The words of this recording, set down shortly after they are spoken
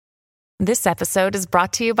This episode is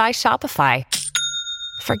brought to you by Shopify.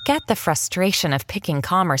 Forget the frustration of picking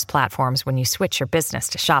commerce platforms when you switch your business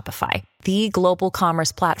to Shopify, the global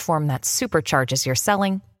commerce platform that supercharges your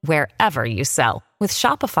selling wherever you sell. With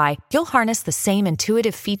Shopify, you'll harness the same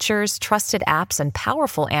intuitive features, trusted apps, and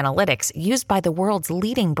powerful analytics used by the world's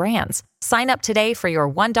leading brands. Sign up today for your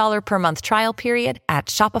 $1 per month trial period at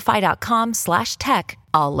shopify.com/tech,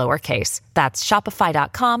 all lowercase. That's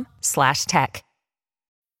shopify.com/tech.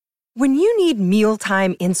 When you need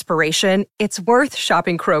mealtime inspiration, it's worth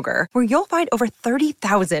shopping Kroger, where you'll find over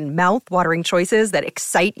 30,000 mouth-watering choices that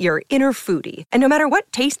excite your inner foodie. And no matter what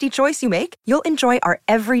tasty choice you make, you'll enjoy our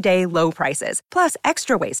everyday low prices, plus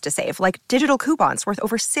extra ways to save, like digital coupons worth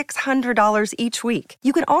over $600 each week.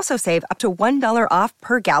 You can also save up to $1 off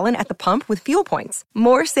per gallon at the pump with fuel points.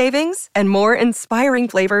 More savings and more inspiring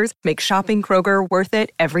flavors make shopping Kroger worth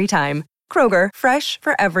it every time. Kroger, fresh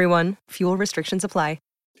for everyone. Fuel restrictions apply.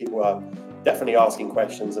 People are definitely asking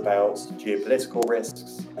questions about geopolitical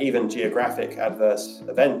risks, even geographic adverse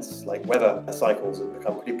events like weather cycles have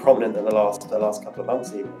become pretty prominent in the last couple of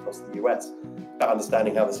months, even across the US. About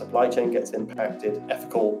understanding how the supply chain gets impacted,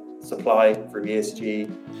 ethical supply through ESG.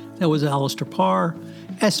 That was Alistair Parr,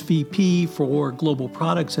 SVP for Global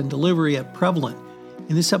Products and Delivery at Prevalent.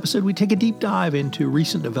 In this episode, we take a deep dive into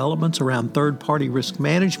recent developments around third-party risk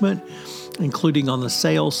management, including on the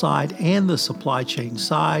sales side and the supply chain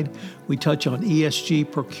side. We touch on ESG,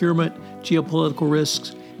 procurement, geopolitical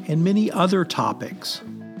risks, and many other topics.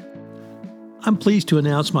 I'm pleased to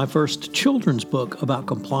announce my first children's book about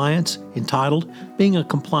compliance, entitled Being a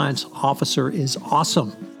Compliance Officer is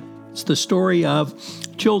Awesome. It's the story of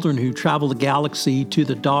children who travel the galaxy to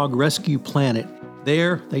the dog rescue planet.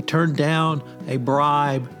 There, they turned down a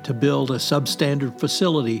bribe to build a substandard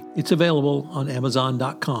facility. It's available on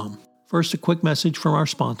Amazon.com. First, a quick message from our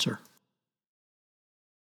sponsor.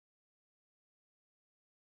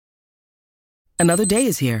 Another day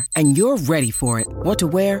is here, and you're ready for it. What to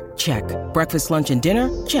wear? Check. Breakfast, lunch, and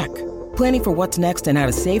dinner? Check. Planning for what's next and how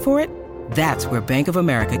to save for it? That's where Bank of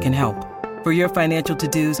America can help. For your financial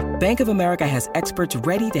to-dos, Bank of America has experts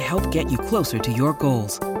ready to help get you closer to your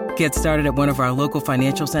goals. Get started at one of our local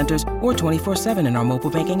financial centers or 24/7 in our mobile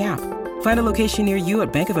banking app. Find a location near you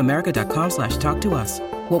at bankofamerica.com/talktous.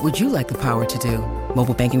 What would you like the power to do?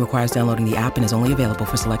 Mobile banking requires downloading the app and is only available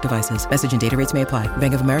for select devices. Message and data rates may apply.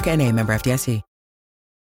 Bank of America NA, member FDIC.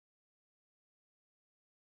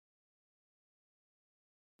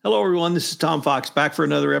 Hello, everyone. This is Tom Fox back for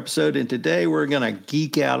another episode, and today we're going to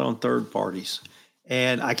geek out on third parties.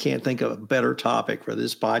 And I can't think of a better topic for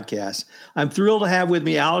this podcast. I'm thrilled to have with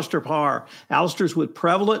me Alistair Parr. Alistair's with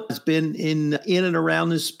Prevalent, has been in and around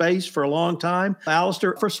this space for a long time.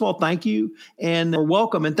 Alistair, first of all, thank you and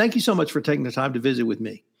welcome. And thank you so much for taking the time to visit with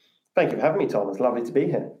me. Thank you for having me, Tom. It's lovely to be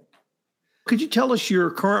here. Could you tell us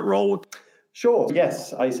your current role? Sure.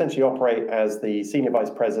 Yes, I essentially operate as the Senior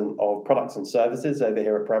Vice President of Products and Services over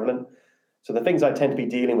here at Prevalent. So the things I tend to be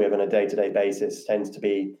dealing with on a day-to-day basis tends to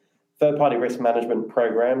be third-party risk management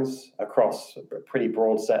programs across a pretty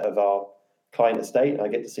broad set of our client estate. I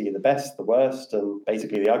get to see the best, the worst, and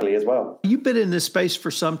basically the ugly as well. You've been in this space for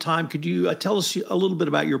some time. Could you tell us a little bit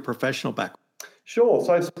about your professional background? Sure.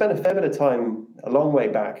 So I've spent a fair bit of time, a long way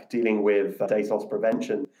back, dealing with data loss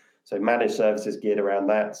prevention. So managed services geared around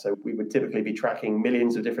that. So we would typically be tracking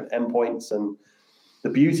millions of different endpoints. And the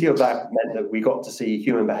beauty of that meant that we got to see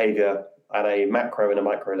human behavior at a macro and a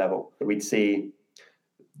micro level. We'd see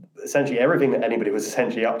essentially everything that anybody was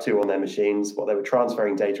essentially up to on their machines, what they were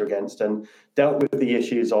transferring data against, and dealt with the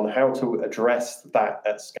issues on how to address that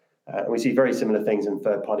at scale. And we see very similar things in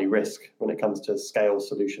third-party risk when it comes to scale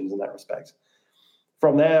solutions in that respect.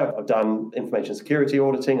 From there, I've done information security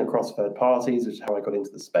auditing across third parties, which is how I got into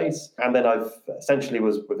the space. And then I've essentially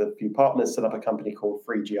was with a few partners, set up a company called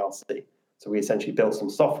FreeGRC. So we essentially built some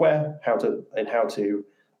software, how to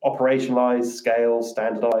operationalize, scale,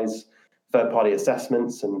 standardize third-party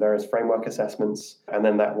assessments and various framework assessments. And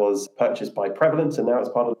then that was purchased by Prevalent, and now it's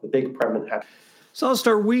part of the big Prevalent Hack. So,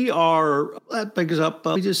 Alistair, that brings up,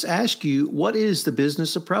 we just ask you, what is the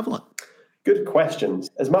business of Prevalent? Good questions.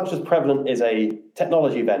 As much as Prevalent is a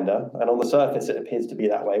technology vendor, and on the surface it appears to be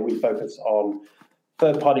that way, we focus on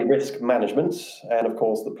third-party risk management and, of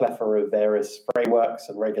course, the plethora of various frameworks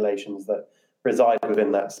and regulations that reside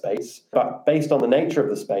within that space. But based on the nature of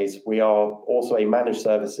the space, we are also a managed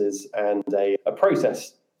services and a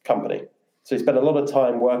process company. So we spend a lot of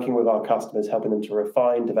time working with our customers, helping them to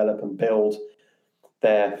refine, develop, and build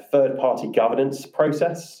their third-party governance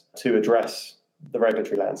process to address the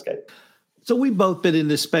regulatory landscape. So we've both been in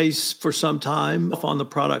this space for some time on the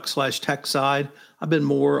product/tech side. I've been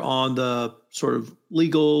more on the sort of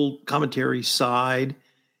legal commentary side.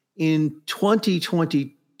 In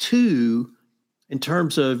 2022, in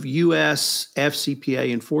terms of U.S.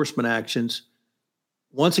 FCPA enforcement actions,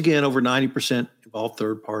 once again, over 90% involve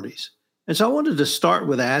third parties. And so I wanted to start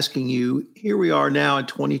with asking you, here we are now in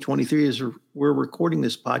 2023 as we're recording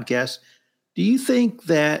this podcast. Do you think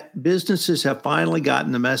that businesses have finally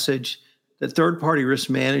gotten the message that third-party risk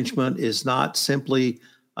management is not simply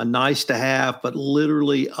a nice to have, but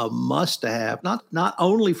literally a must to have, not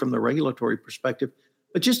only from the regulatory perspective,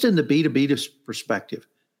 but just in the B2B perspective?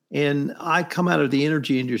 And I come out of the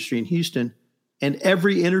energy industry in Houston, and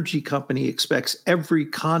every energy company expects every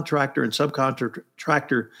contractor and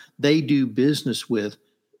subcontractor they do business with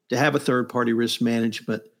to have a third-party risk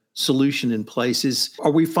management solution in place.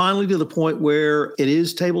 Are we finally to the point where it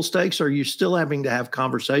is table stakes, or are you still having to have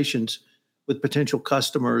conversations with potential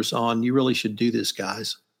customers on, you really should do this,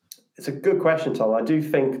 guys? It's a good question, Tom. I do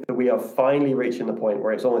think that we are finally reaching the point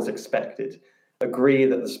where it's almost expected. Agree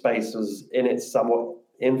that the space was in its somewhat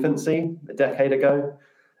infancy a decade ago,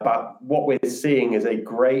 but what we're seeing is a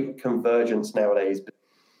great convergence nowadays,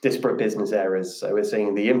 disparate business areas. So we're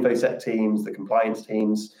seeing the InfoSec teams, the compliance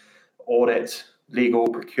teams, audit, legal,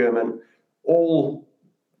 procurement, all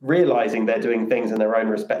realizing they're doing things in their own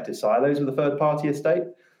respective silos with a third-party estate,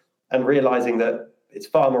 and realizing that it's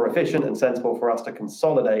far more efficient and sensible for us to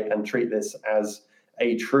consolidate and treat this as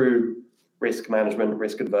a true risk management,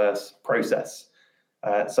 risk-adverse process.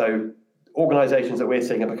 So organizations that we're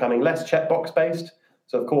seeing are becoming less checkbox based.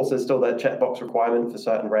 So of course, there's still that checkbox requirement for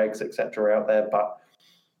certain regs, et cetera, out there, but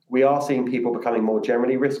we are seeing people becoming more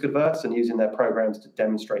generally risk adverse and using their programs to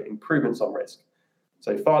demonstrate improvements on risk.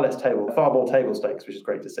 So far more table stakes, which is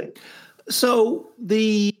great to see. So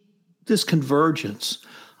this convergence,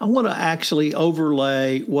 I want to actually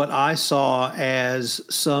overlay what I saw as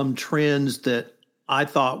some trends that I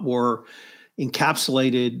thought were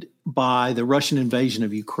encapsulated by the Russian invasion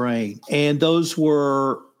of Ukraine. And those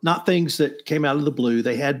were not things that came out of the blue.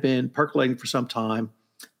 They had been percolating for some time,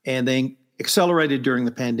 and they accelerated during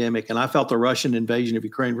the pandemic. And I felt the Russian invasion of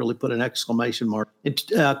Ukraine really put an exclamation mark.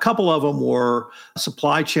 A couple of them were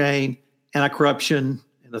supply chain, anti-corruption,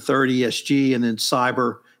 and the third ESG, and then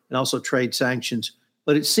cyber, and also trade sanctions.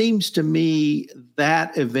 But it seems to me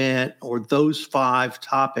that event, or those 5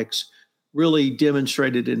 topics, really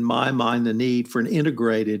demonstrated in my mind the need for an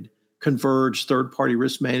integrated, converged third-party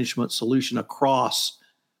risk management solution across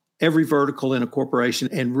every vertical in a corporation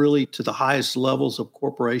and really to the highest levels of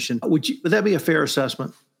corporation. Would that be a fair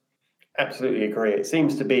assessment? Absolutely agree. It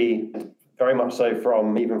seems to be very much so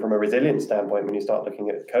even from a resilience standpoint. When you start looking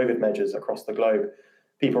at COVID measures across the globe,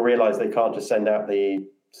 people realize they can't just send out the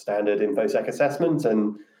standard InfoSec assessment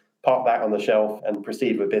and park that on the shelf and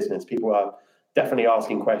proceed with business. People are definitely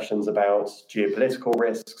asking questions about geopolitical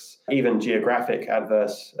risks, even geographic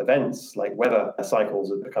adverse events like weather cycles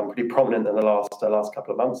have become pretty prominent in the last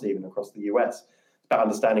couple of months, even across the US. About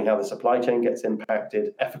understanding how the supply chain gets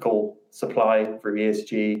impacted, ethical supply through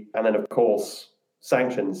ESG, and then of course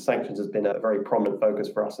sanctions. Sanctions has been a very prominent focus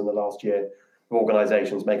for us in the last year, of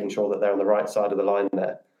organizations making sure that they're on the right side of the line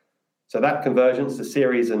there. So that convergence, the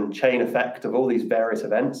series and chain effect of all these various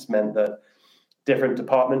events meant that different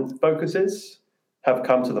department focuses have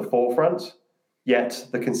come to the forefront, yet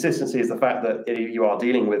the consistency is the fact that you are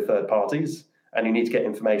dealing with third parties and you need to get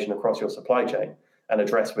information across your supply chain and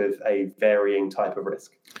address with a varying type of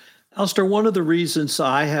risk. Alistair, one of the reasons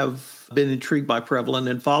I have been intrigued by Prevalent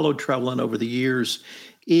and followed Prevalent over the years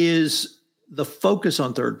is the focus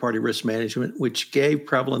on third-party risk management, which gave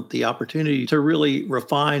Prevalent the opportunity to really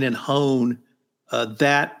refine and hone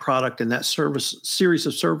that product and that series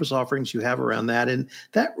of service offerings you have around that. And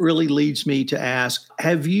that really leads me to ask,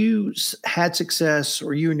 have you had success,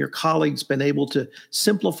 or you and your colleagues been able to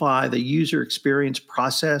simplify the user experience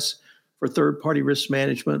process for third-party risk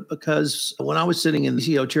management? Because when I was sitting in the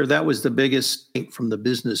CEO chair, that was the biggest thing from the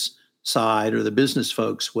business side, or the business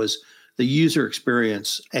folks, was the user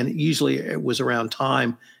experience. And usually it was around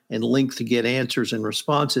time and length to get answers and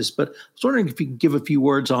responses. But I was wondering if you could give a few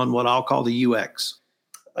words on what I'll call the UX.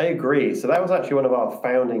 I agree. So that was actually one of our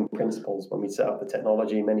founding principles when we set up the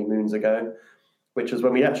technology many moons ago, which was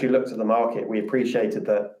when we actually looked at the market, we appreciated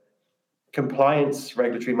that compliance,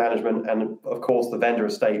 regulatory management, and of course the vendor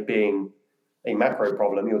estate being a macro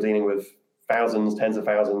problem, you're dealing with thousands, tens of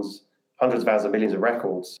thousands, hundreds of thousands, millions of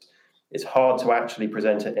records. It's hard to actually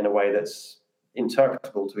present it in a way that's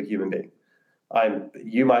interpretable to a human being.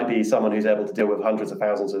 You might be someone who's able to deal with hundreds of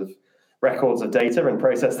thousands of records of data and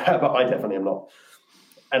process that, but I definitely am not.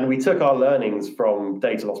 And we took our learnings from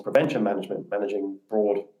data loss prevention management, managing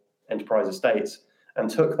broad enterprise estates, and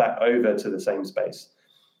took that over to the same space.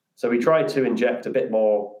 So we tried to inject a bit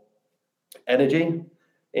more energy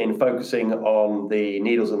in focusing on the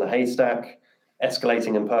needles in the haystack,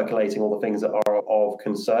 escalating and percolating all the things that are of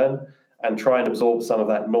concern, and try and absorb some of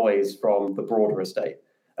that noise from the broader estate.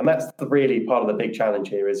 And that's really part of the big challenge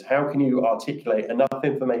here, is how can you articulate enough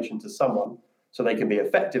information to someone so they can be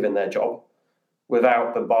effective in their job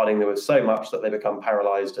without bombarding them with so much that they become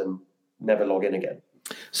paralyzed and never log in again.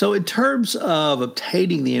 So in terms of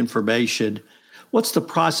obtaining the information, what's the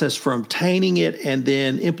process for obtaining it and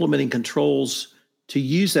then implementing controls to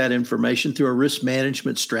use that information through a risk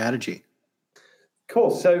management strategy? Of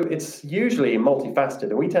course. So it's usually multifaceted,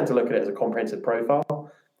 and we tend to look at it as a comprehensive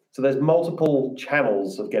profile. So there's multiple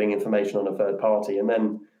channels of getting information on a third party. And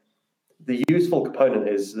then the useful component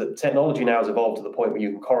is that technology now has evolved to the point where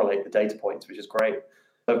you can correlate the data points, which is great.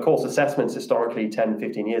 Of course, assessments historically 10,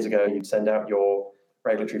 15 years ago, you'd send out your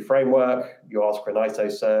regulatory framework, you ask for an ISO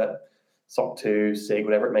cert, SOC 2, SIG,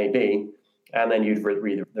 whatever it may be, and then you'd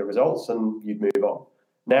read the results and you'd move on.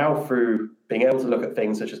 Now, through being able to look at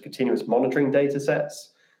things such as continuous monitoring data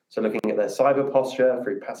sets, so looking at their cyber posture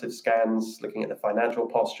through passive scans, looking at the financial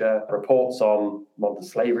posture, reports on modern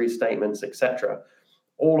slavery statements, etc.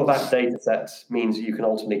 All of that data set means you can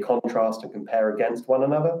ultimately contrast and compare against one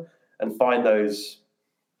another and find those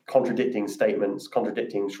contradicting statements,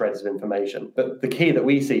 contradicting shreds of information. But the key that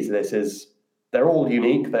we see to this is they're all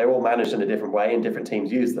unique, they're all managed in a different way and different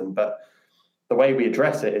teams use them. But the way we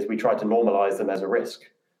address it is we try to normalize them as a risk.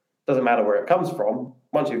 Doesn't matter where it comes from.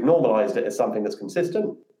 Once you've normalized it as something that's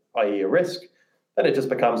consistent, i.e. a risk, then it just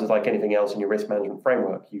becomes like anything else in your risk management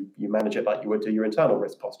framework. You manage it like you would do your internal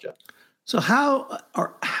risk posture. So how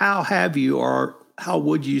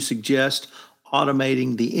would you suggest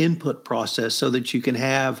automating the input process so that you can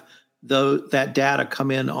have that data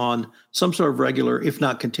come in on some sort of regular, if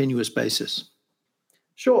not continuous basis?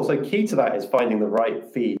 Sure. So key to that is finding the right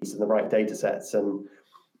feeds and the right data sets. And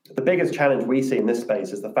the biggest challenge we see in this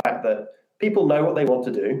space is the fact that people know what they want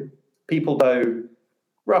to do. People know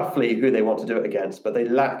roughly who they want to do it against, but they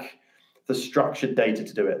lack the structured data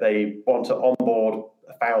to do it. They want to onboard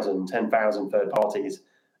 1,000, 10,000 third parties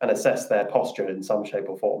and assess their posture in some shape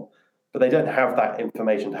or form. But they don't have that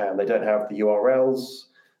information to hand. They don't have the URLs.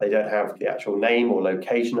 They don't have the actual name or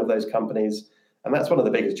location of those companies. And that's one of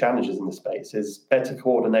the biggest challenges in the space, is better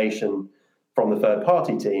coordination from the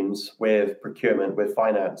third-party teams with procurement, with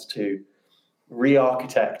finance, to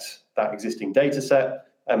re-architect that existing data set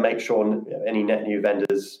and make sure any net new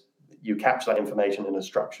vendors, you capture that information in a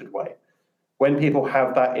structured way. When people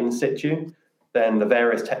have that in situ, then the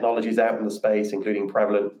various technologies out in the space, including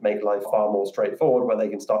Prevalent, make life far more straightforward, where they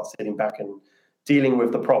can start sitting back and dealing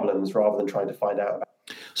with the problems rather than trying to find out about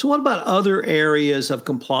it. So what about other areas of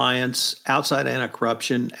compliance outside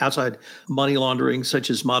anti-corruption, outside money laundering, such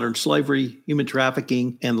as modern slavery, human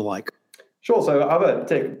trafficking, and the like? Sure. So other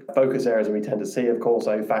focus areas we tend to see, of course,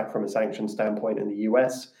 OFAC from a sanction standpoint in the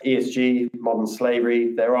US, ESG, modern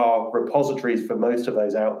slavery. There are repositories for most of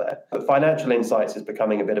those out there. But financial insights is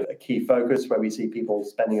becoming a bit of a key focus where we see people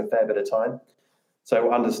spending a fair bit of time.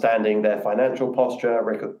 So understanding their financial posture,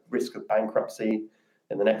 risk of bankruptcy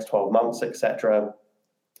in the next 12 months, etc.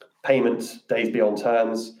 Payment days beyond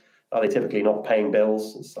terms. Are they typically not paying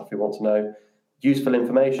bills? And stuff we want to know. Useful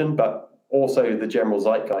information, but also the general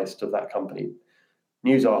zeitgeist of that company.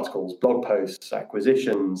 News articles, blog posts,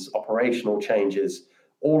 acquisitions, operational changes,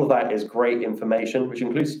 all of that is great information, which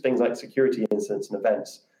includes things like security incidents and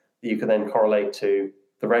events that you can then correlate to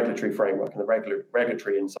the regulatory framework and the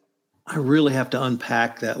regulatory insight. I really have to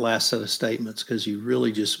unpack that last set of statements because you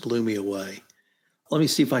really just blew me away. Let me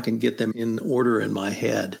see if I can get them in order in my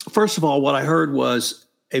head. First of all, what I heard was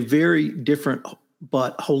a very different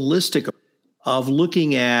but holistic of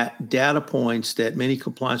looking at data points that many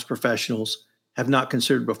compliance professionals have not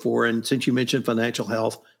considered before. And since you mentioned financial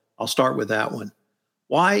health, I'll start with that one.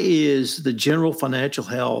 Why is the general financial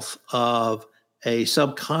health of a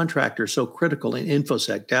subcontractor so critical in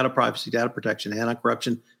InfoSec, data privacy, data protection,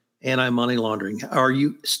 anti-corruption, anti-money laundering? Are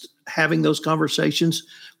you having those conversations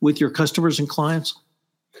with your customers and clients?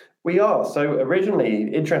 We are. So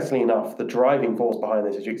originally, interestingly enough, the driving force behind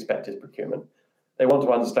this, as you expect, is procurement. They want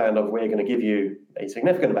to understand if we're going to give you a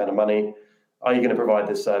significant amount of money, are you going to provide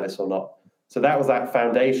this service or not? So that was that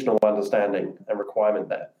foundational understanding and requirement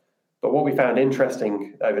there. But what we found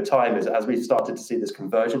interesting over time is as we started to see this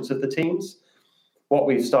convergence of the teams, what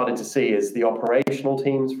we've started to see is the operational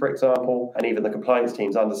teams, for example, and even the compliance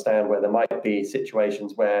teams understand where there might be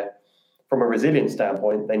situations where, from a resilience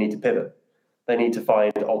standpoint, they need to pivot. They need to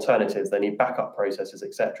find alternatives. They need backup processes,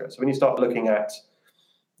 etc. So when you start looking at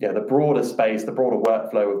the broader space, the broader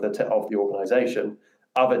workflow of the organization,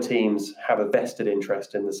 other teams have a vested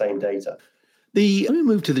interest in the same data. Let me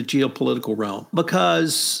move to the geopolitical realm,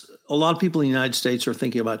 because a lot of people in the United States are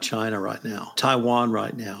thinking about China right now, Taiwan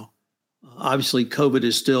right now. Obviously, COVID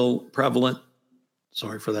is still prevalent.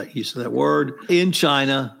 Sorry for that use of that word in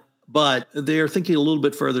China, but they're thinking a little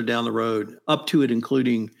bit further down the road, up to it,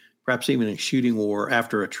 including perhaps even a shooting war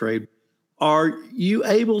after a trade. Are you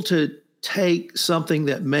able to take something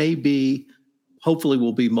that hopefully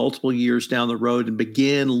will be multiple years down the road and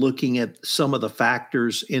begin looking at some of the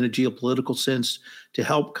factors in a geopolitical sense to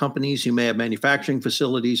help companies who may have manufacturing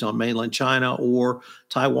facilities on mainland China or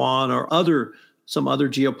Taiwan or some other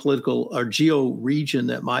geopolitical or geo region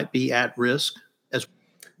that might be at risk?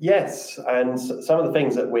 Yes, and some of the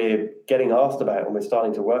things that we're getting asked about and we're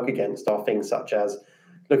starting to work against are things such as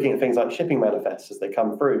looking at things like shipping manifests as they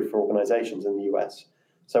come through for organizations in the US.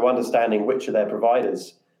 So understanding which of their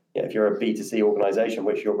providers, if you're a B2C organization,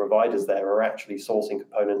 which your providers there are actually sourcing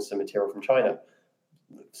components and material from China.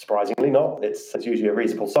 Surprisingly not, it's usually a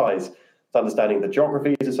reasonable size. It's understanding the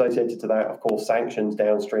geographies associated to that, of course, sanctions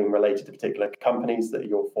downstream related to particular companies that are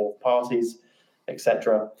your fourth parties,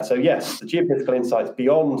 etc. So yes, the geopolitical insights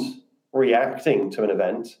beyond reacting to an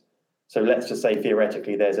event. So let's just say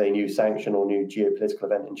theoretically there's a new sanction or new geopolitical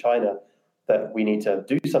event in China that we need to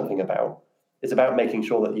do something about. It's about making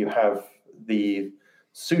sure that you have the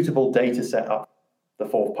suitable data set up, the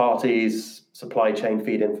fourth parties, supply chain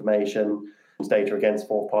feed information, data against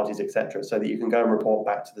fourth parties, etc., so that you can go and report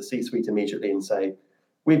back to the C-suite immediately and say,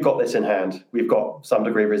 we've got this in hand, we've got some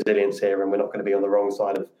degree of resilience here, and we're not going to be on the wrong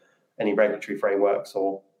side of any regulatory frameworks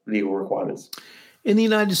or legal requirements. In the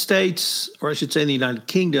United States, or I should say in the United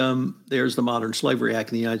Kingdom, there's the Modern Slavery Act.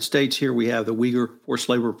 In the United States, here we have the Uyghur Forced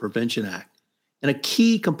Labor Prevention Act. And a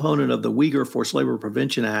key component of the Uyghur Forced Labor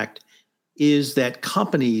Prevention Act is that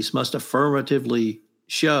companies must affirmatively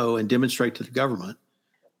show and demonstrate to the government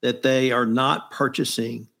that they are not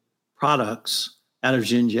purchasing products out of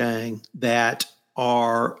Xinjiang that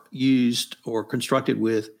are used or constructed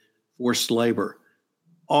with forced labor.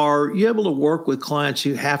 Are you able to work with clients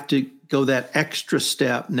who have to go that extra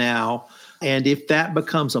step now? And if that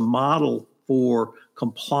becomes a model for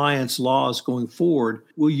compliance laws going forward,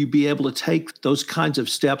 will you be able to take those kinds of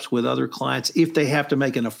steps with other clients if they have to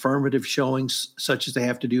make an affirmative showing, such as they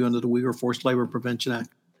have to do under the Uyghur Forced Labor Prevention Act?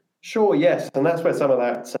 Sure, yes. And that's where some of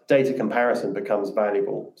that data comparison becomes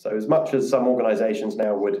valuable. So as much as some organizations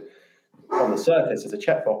now would, on the surface, as a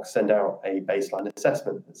checkbox, send out a baseline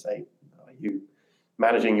assessment and say, are you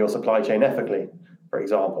managing your supply chain ethically, for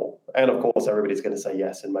example? And of course, everybody's going to say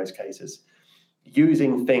yes in most cases.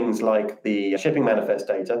 Using things like the shipping manifest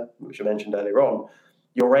data, which I mentioned earlier on,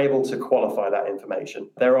 you're able to qualify that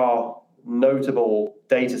information. There are notable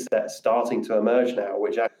data sets starting to emerge now,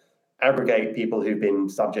 which aggregate people who've been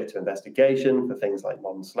subject to investigation for things like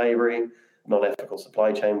modern slavery, non-ethical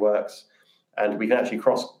supply chain works. And we can actually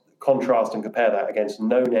contrast and compare that against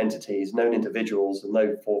known entities, known individuals, and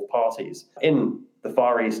known fourth parties in the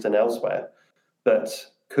Far East and elsewhere that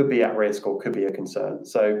could be at risk or could be a concern.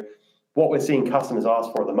 So what we're seeing customers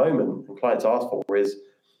ask for at the moment and clients ask for is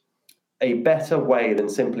a better way than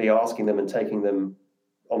simply asking them and taking them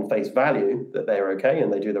on face value that they're okay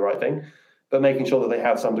and they do the right thing, but making sure that they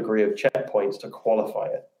have some degree of checkpoints to qualify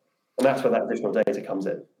it. And that's where that additional data comes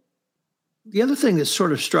in. The other thing that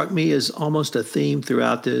sort of struck me as almost a theme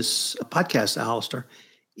throughout this podcast, Alistair,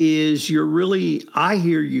 is I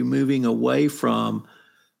hear you moving away from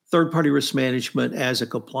third-party risk management as a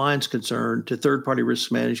compliance concern to third-party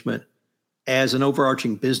risk management as an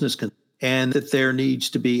overarching business concern, and that there needs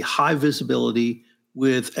to be high visibility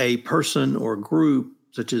with a person or group,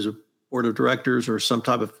 such as a board of directors or some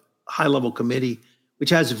type of high-level committee, which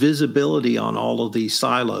has visibility on all of these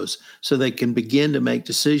silos so they can begin to make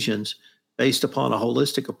decisions based upon a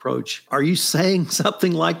holistic approach. Are you saying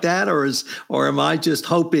something like that, or am I just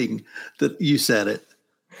hoping that you said it?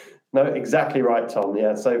 No, exactly right, Tom.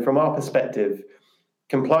 Yeah. So from our perspective,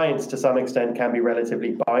 compliance to some extent can be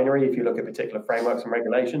relatively binary. If you look at particular frameworks and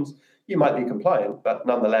regulations, you might be compliant, but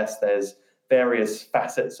nonetheless, there's various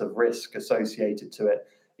facets of risk associated to it,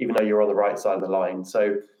 even though you're on the right side of the line.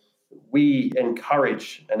 So we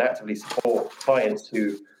encourage and actively support clients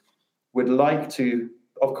who would like to,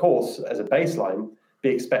 of course, as a baseline, be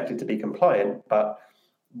expected to be compliant, but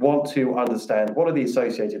want to understand what are the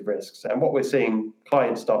associated risks. And what we're seeing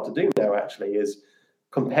clients start to do now actually is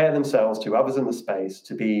compare themselves to others in the space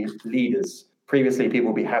to be leaders. Previously, people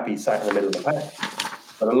would be happy sat in the middle of the pack,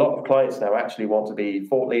 but a lot of clients now actually want to be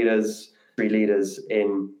thought leaders, leaders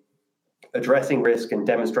in addressing risk and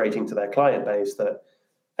demonstrating to their client base that,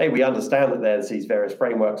 hey, we understand that there's these various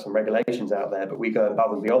frameworks and regulations out there, but we go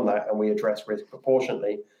above and beyond that and we address risk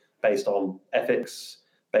proportionately based on ethics,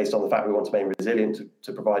 based on the fact we want to remain resilient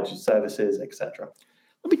to provide you services, etc.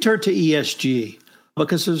 Let me turn to ESG,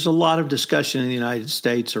 because there's a lot of discussion in the United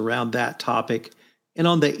States around that topic. And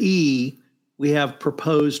on the E, we have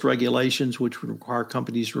proposed regulations which would require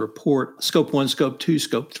companies to report Scope 1, Scope 2,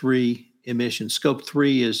 Scope 3 emissions. Scope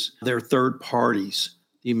 3 is their third parties,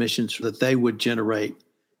 the emissions that they would generate.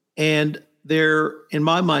 And there are, in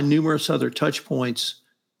my mind, numerous other touch points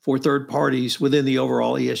for third parties within the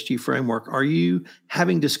overall ESG framework. Are you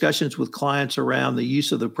having discussions with clients around the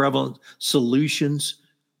use of the prevalent solutions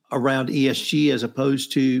around ESG as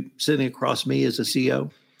opposed to sitting across me as a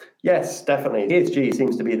CEO? Yes, definitely. ESG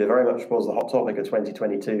seems to be very much was the hot topic of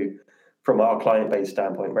 2022 from our client-based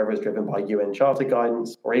standpoint, whether it's driven by UN Charter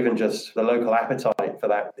guidance or even just the local appetite for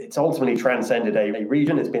that. It's ultimately transcended a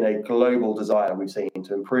region. It's been a global desire we've seen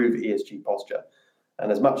to improve ESG posture.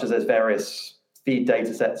 And as much as there's various feed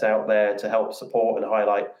data sets out there to help support and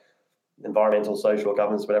highlight environmental, social,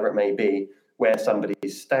 governance, whatever it may be, where somebody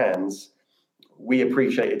stands, we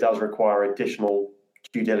appreciate it does require additional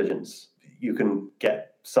due diligence. You can get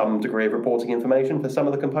some degree of reporting information for some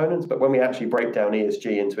of the components, but when we actually break down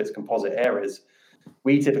ESG into its composite areas,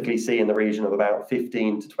 we typically see in the region of about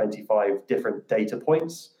 15 to 25 different data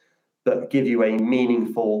points that give you a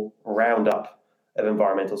meaningful roundup of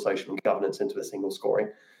environmental, social, and governance into a single scoring.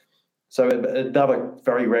 So another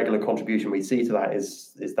very regular contribution we see to that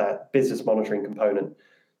is that business monitoring component.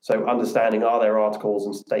 So understanding, are there articles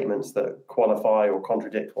and statements that qualify or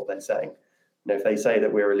contradict what they're saying? If they say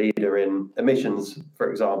that we're a leader in emissions,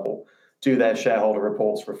 for example, do their shareholder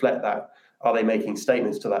reports reflect that? Are they making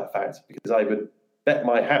statements to that fact? Because I would bet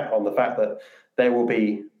my hat on the fact that there will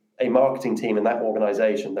be a marketing team in that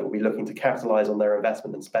organization that will be looking to capitalize on their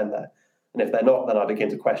investment and spend there. And if they're not, then I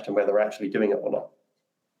begin to question whether they're actually doing it or not.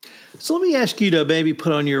 So let me ask you to maybe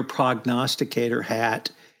put on your prognosticator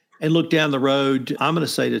hat and look down the road. I'm going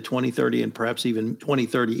to say to 2030, and perhaps even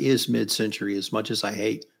 2030 is mid-century, as much as I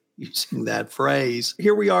hate using that phrase.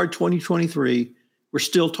 Here we are, 2023. We're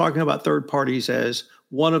still talking about third parties as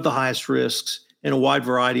one of the highest risks in a wide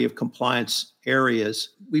variety of compliance areas.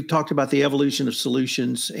 We've talked about the evolution of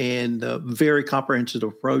solutions and the very comprehensive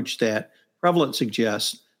approach that Prevalent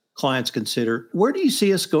suggests clients consider. Where do you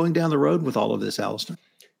see us going down the road with all of this, Alistair?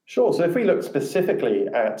 Sure. So if we look specifically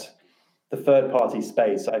at the third-party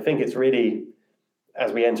space, I think it's really,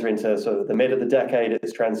 as we enter into sort of the mid of the decade,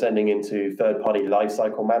 it's transcending into third-party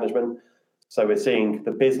lifecycle management. So we're seeing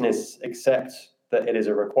the business accept that it is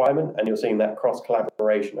a requirement, and you're seeing that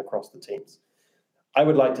cross-collaboration across the teams. I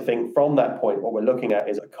would like to think from that point, what we're looking at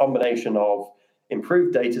is a combination of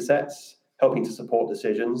improved data sets, helping to support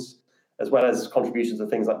decisions, as well as contributions of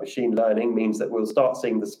things like machine learning, means that we'll start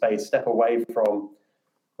seeing the space step away from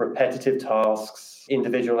repetitive tasks,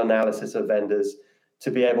 individual analysis of vendors, to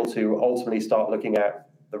be able to ultimately start looking at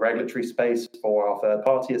the regulatory space for our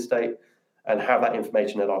third-party estate and have that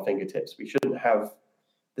information at our fingertips. We shouldn't have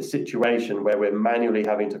the situation where we're manually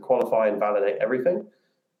having to qualify and validate everything.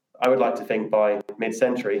 I would like to think by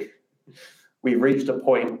mid-century, we've reached a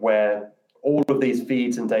point where all of these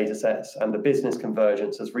feeds and data sets and the business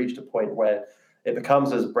convergence has reached a point where it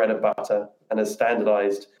becomes as bread and butter and as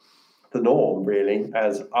standardized the norm, really,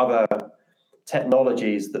 as other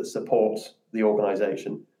technologies that support the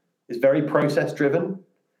organization. It's very process-driven,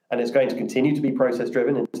 and it's going to continue to be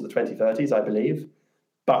process-driven into the 2030s, I believe.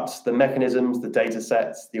 But the mechanisms, the data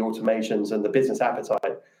sets, the automations, and the business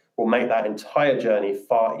appetite will make that entire journey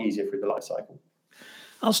far easier through the life cycle.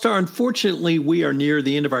 Alistair, unfortunately, we are near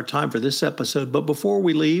the end of our time for this episode. But before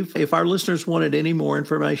we leave, if our listeners wanted any more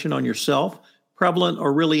information on yourself, Prevalent,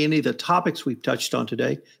 or really any of the topics we've touched on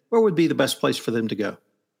today, where would be the best place for them to go?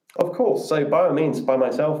 Of course. So by all means, by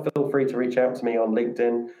myself, feel free to reach out to me on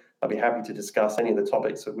LinkedIn. I'd be happy to discuss any of the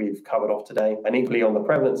topics that we've covered off today. And equally on the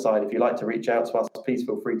Prevalent side, if you'd like to reach out to us, please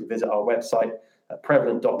feel free to visit our website at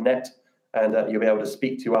prevalent.net, and you'll be able to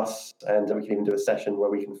speak to us, and we can even do a session where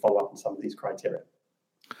we can follow up on some of these criteria.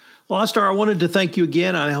 Well, Alistair, I wanted to thank you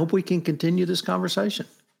again. I hope we can continue this conversation.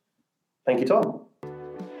 Thank you, Tom.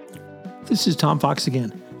 This is Tom Fox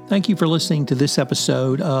again. Thank you for listening to this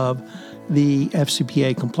episode of the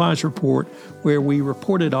FCPA Compliance Report, where we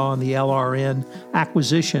reported on the LRN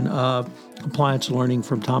acquisition of Compliance Learning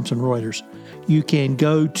from Thomson Reuters. You can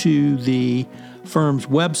go to the firm's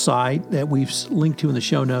website that we've linked to in the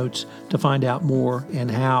show notes to find out more and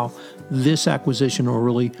how this acquisition will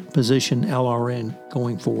really position LRN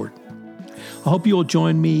going forward. I hope you will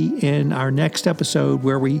join me in our next episode,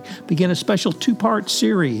 where we begin a special two-part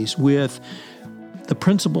series with the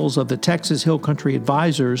principles of the Texas Hill Country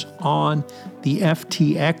Advisors on the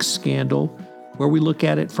FTX scandal, where we look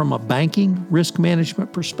at it from a banking risk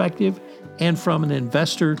management perspective and from an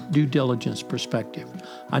investor due diligence perspective.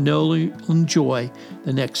 I know you'll enjoy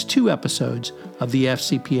the next 2 episodes of the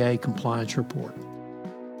FCPA Compliance Report.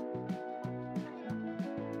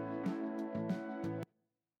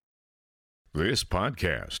 This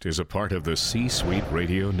podcast is a part of the C-Suite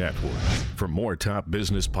Radio Network. For more top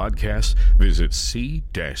business podcasts, visit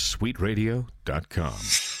c-suiteradio.com.